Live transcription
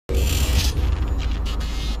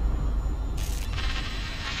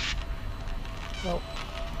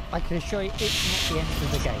I can assure you it's not the end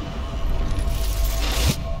of the game.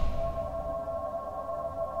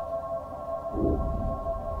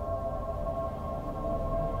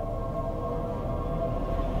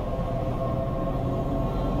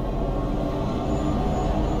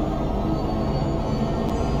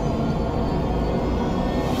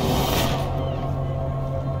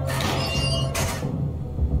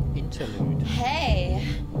 Interlude. Hey.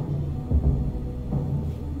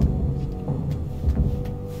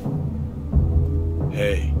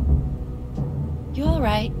 Hey, You all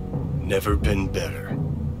right? never been better.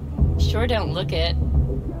 Sure don't look it.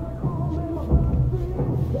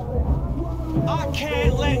 I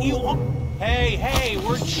can't let you on. Hey,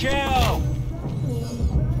 we're chill.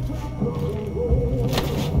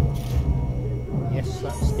 Yes,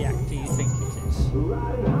 that's the actor you think it is.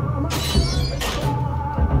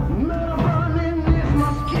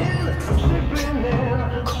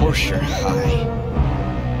 Of course you're high.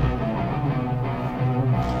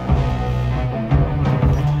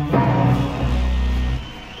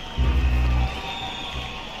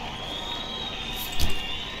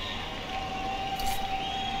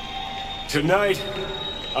 Tonight,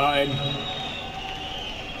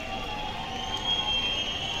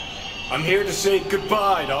 I'm here to say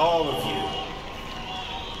goodbye to all of you.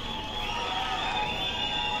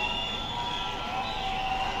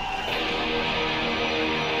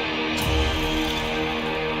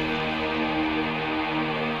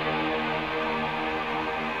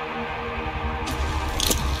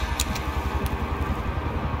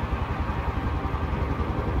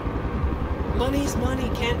 Money's money,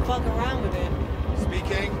 can't fuck around with it.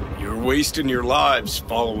 Speaking. You're wasting your lives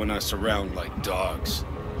following us around like dogs.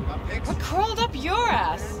 What crawled up your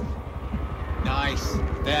ass? Nice.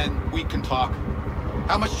 Then we can talk.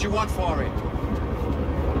 How much do you want for it?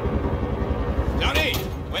 Johnny,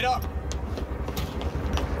 wait up.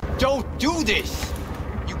 Don't do this.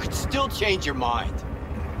 You could still change your mind.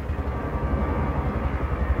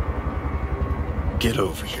 Get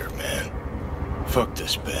over here, man. Fuck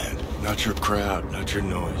this band. Not your crowd, not your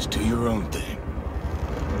noise. Do your own thing.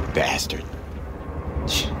 Bastard.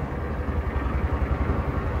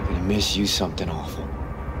 Gonna miss you something awful.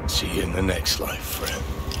 See you in the next life, friend.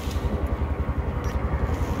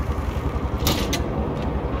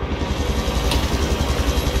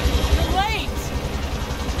 You're late!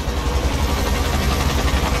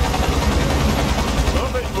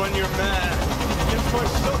 Love it when you're mad. Gets my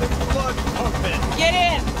southern blood pumping. Get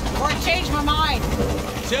in, or I change my mind.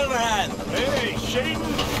 Silverhand. Hey, Shaden.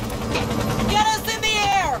 Get us in the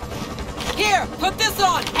air! Here, put this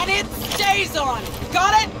on, and it stays on.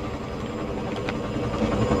 Got it?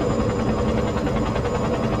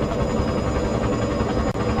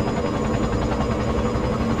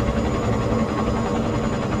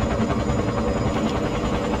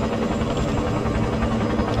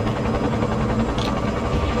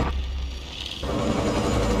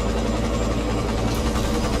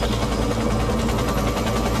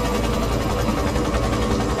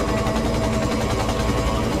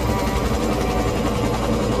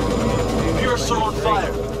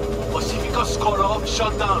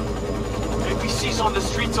 Shut down. APC's on the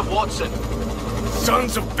streets of Watson.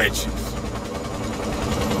 Sons of bitches.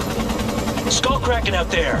 Skull cracking out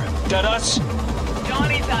there. That us?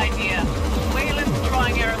 Johnny's idea. Wayland's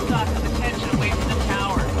drawing Aristoc's attention away from the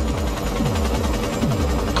tower.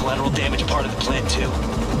 Collateral damage part of the plan, too.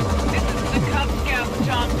 This is the Cub Scouts,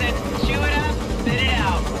 Johnson. Chew it up, spit it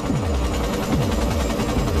out.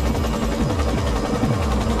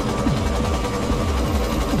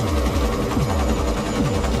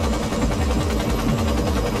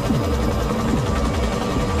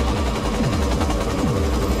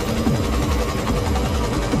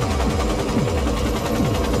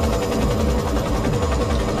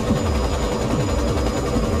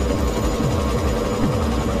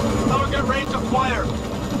 Target range acquired.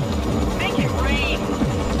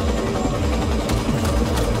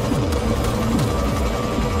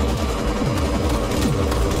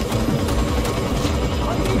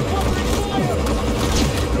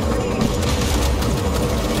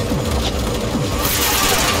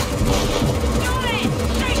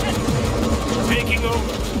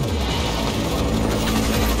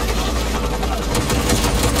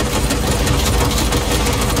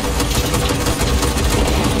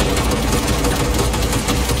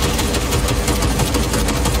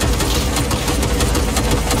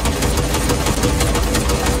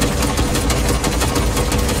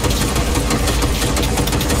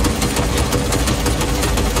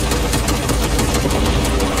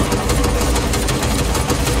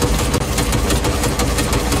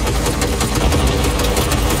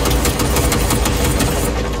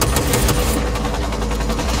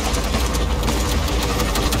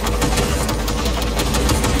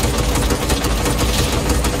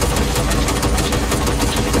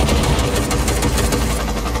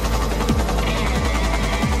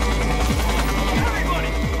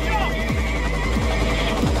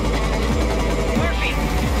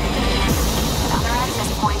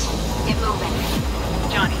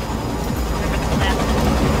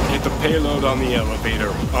 Payload on the elevator.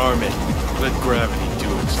 Arm it. Let gravity do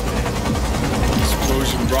its thing.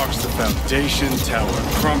 Explosion rocks the foundation, tower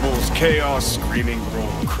crumbles, chaos, screaming roll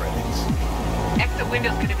credits. Exit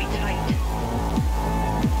window's gonna be tight.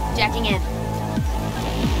 Jacking in.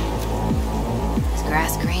 Is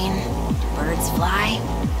grass green? Do birds fly?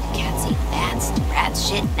 Do cats eat bats? Do rats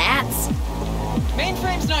shit gnats?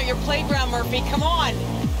 Mainframe's not your playground, Murphy. Come on.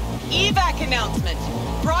 Evac announcement.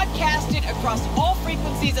 Broadcast it across all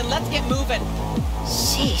frequencies and let's get moving.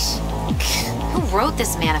 Sheesh. Who wrote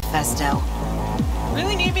this manifesto?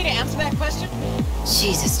 Really need me to answer that question?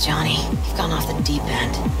 Jesus, Johnny. You've gone off the deep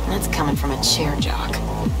end. And that's coming from a chair jock.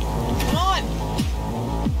 Come on.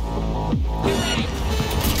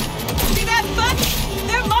 See that foot?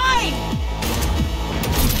 They're mine!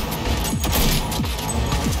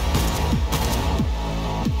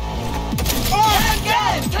 Oh,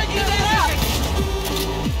 again! Take that out!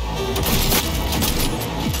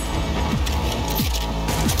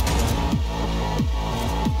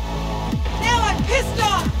 Now I'm pissed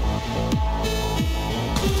off!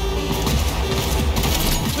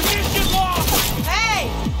 Position lost! Hey!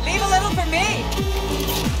 Leave a little for me!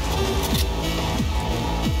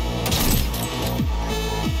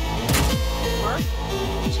 Murph?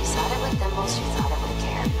 She sought it with thimbles, she sought it with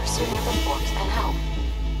care, pursued it with forks and hope.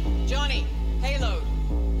 Johnny, payload.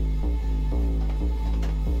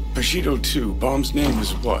 Bushido 2, bomb's name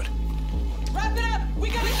is what? Wrap it up! We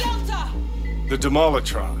got a Delta! The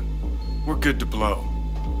Demolitron. We're good to blow.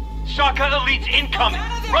 Shaka Elite's incoming!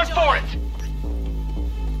 Out of there, Run for Johnny. it!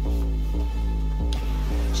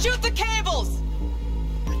 Shoot the cables!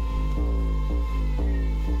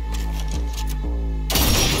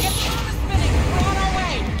 Get the motor spinning! We're on our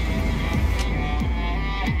way!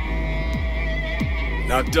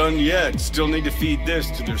 Not done yet. Still need to feed this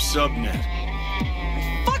to their subnet.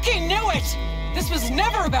 Fucking knew it! This was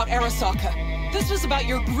never about Arasaka. This was about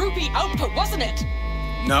your groupie output, wasn't it?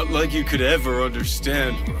 Not like you could ever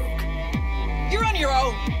understand, Rogue. You're on your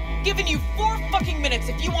own. Giving you 4 fucking minutes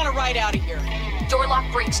if you want to ride out of here. Door lock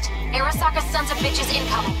breached. Arasaka's sons of bitches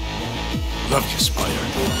incoming. Love you, Spider.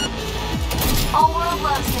 All world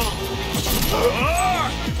loves me.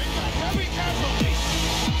 Heavy casualties!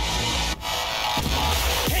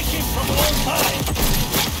 Take him from all sides!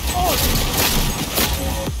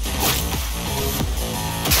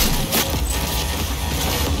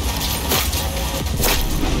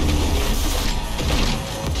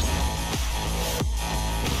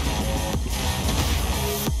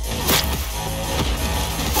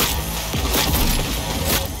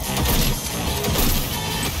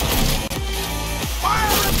 Fire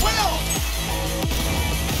at will!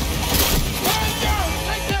 Man down!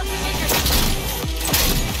 Take their position!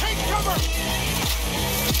 Take cover!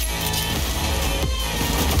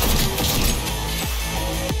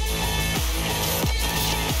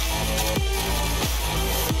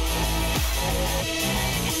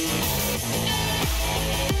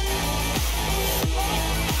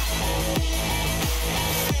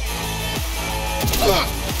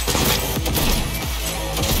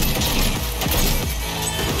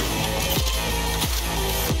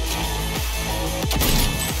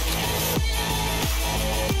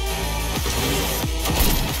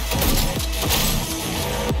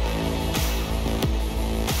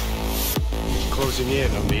 Closing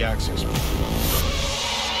in on the access point.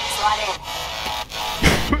 Slide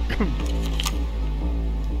in.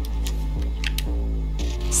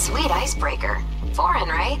 Sweet icebreaker. Foreign,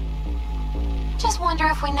 right? Just wonder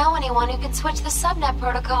if we know anyone who could switch the subnet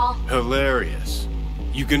protocol. Hilarious.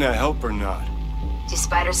 You gonna help or not? Do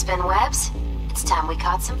spiders spin webs? It's time we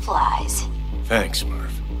caught some flies. Thanks,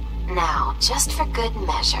 Murph. Now, just for good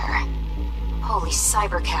measure. Holy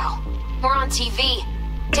cyber cow. We're on TV.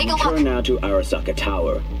 Take a Turn look. now to Arasaka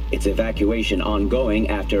Tower. Its evacuation ongoing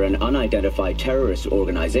after an unidentified terrorist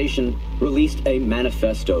organization released a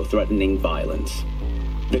manifesto threatening violence.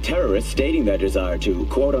 The terrorists stating their desire to,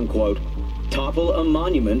 quote-unquote, topple a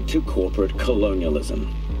monument to corporate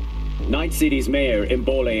colonialism. Night City's mayor,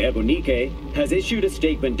 Mbole Ebunike, has issued a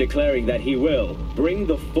statement declaring that he will bring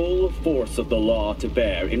the full force of the law to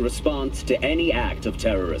bear in response to any act of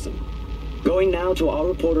terrorism. Going now to our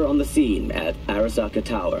reporter on the scene at Arasaka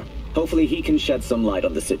Tower. Hopefully he can shed some light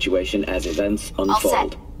on the situation as events All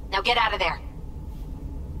unfold. set. Now get out of there.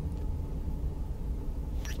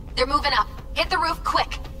 They're moving up. Hit the roof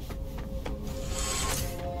quick.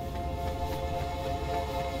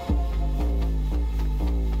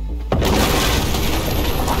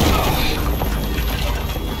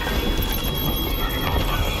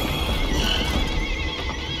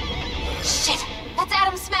 Shit! That's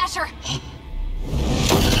Adam Smasher!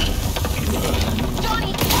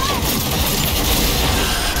 Johnny! Run!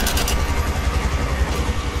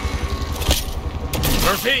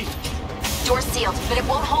 Murphy! Door's sealed, but it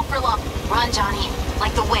won't hold for long. Run, Johnny.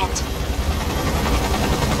 Like the wind.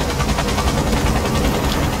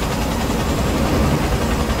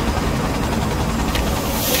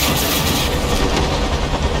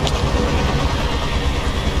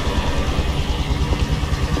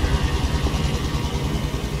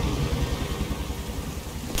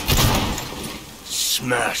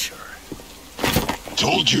 Smasher.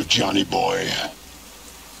 Told you, Johnny boy.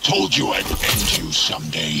 Told you I'd end you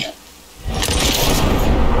someday.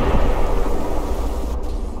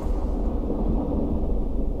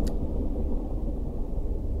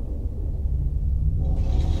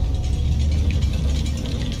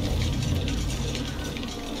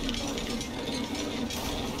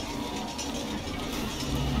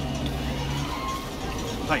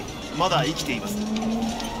 Hi, まだ生きています。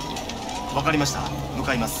わかりました。向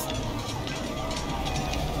かいます。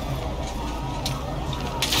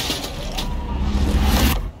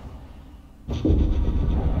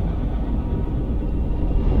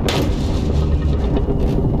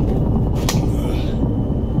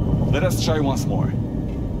Let us try once more.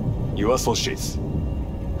 Your associates.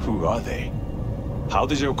 Who are they? How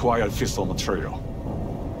did you acquire fissile material?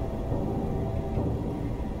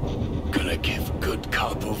 Gonna give good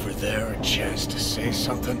cop over there a chance to say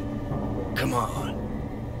something? Come on.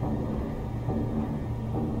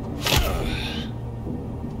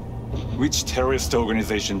 Which terrorist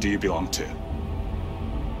organization do you belong to?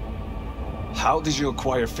 How did you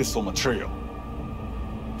acquire fissile material?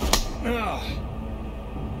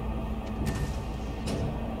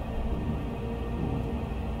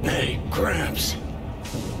 Hey, Gramps.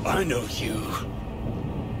 I know you.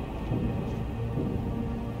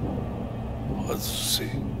 外せ。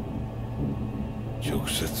直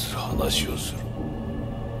接話をする。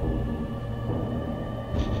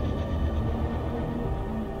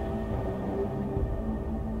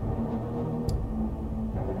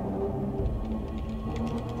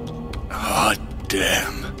Ah,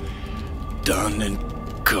 damn. Done and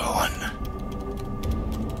gone.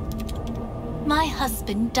 My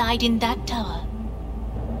husband died in that tower.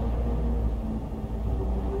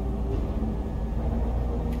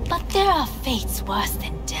 But there are fates worse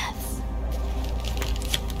than death.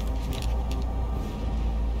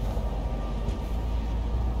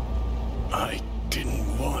 I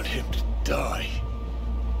didn't want him to die.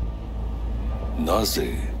 な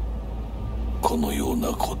ぜこのような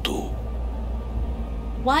ことを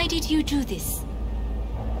Why did you do this?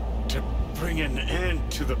 To bring an end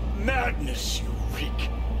to the madness you wreak.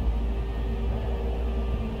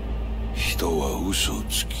 人は嘘を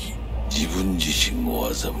つき自分自身を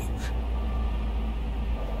欺く。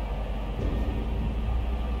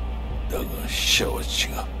だが死者は違う。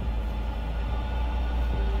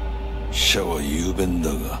死者は雄弁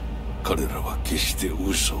だが彼らは決して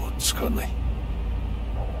嘘をつかない。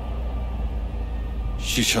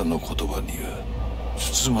死者の言葉には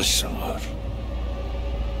つつましさがある。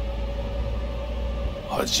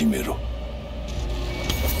始めろ。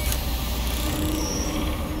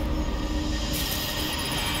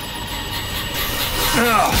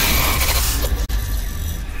Ah!